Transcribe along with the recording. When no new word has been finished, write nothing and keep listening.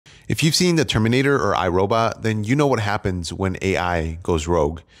If you've seen the Terminator or iRobot, then you know what happens when AI goes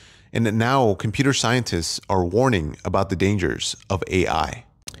rogue. And now computer scientists are warning about the dangers of AI.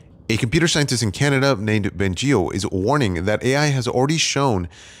 A computer scientist in Canada named Bengio is warning that AI has already shown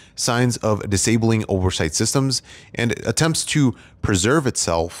signs of disabling oversight systems and attempts to preserve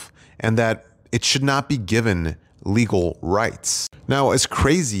itself, and that it should not be given legal rights. Now, as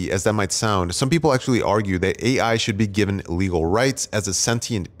crazy as that might sound, some people actually argue that AI should be given legal rights as a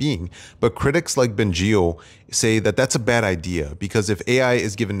sentient being, but critics like Bengio say that that's a bad idea, because if AI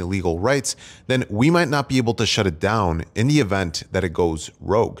is given legal rights, then we might not be able to shut it down in the event that it goes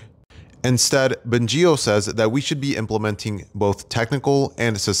rogue. Instead, Bengio says that we should be implementing both technical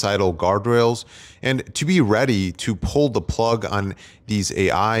and societal guardrails and to be ready to pull the plug on these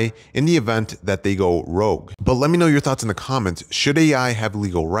AI in the event that they go rogue. But let me know your thoughts in the comments. Should AI have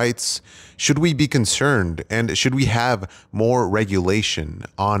legal rights? Should we be concerned? And should we have more regulation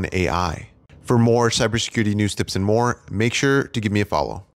on AI? For more cybersecurity news tips and more, make sure to give me a follow.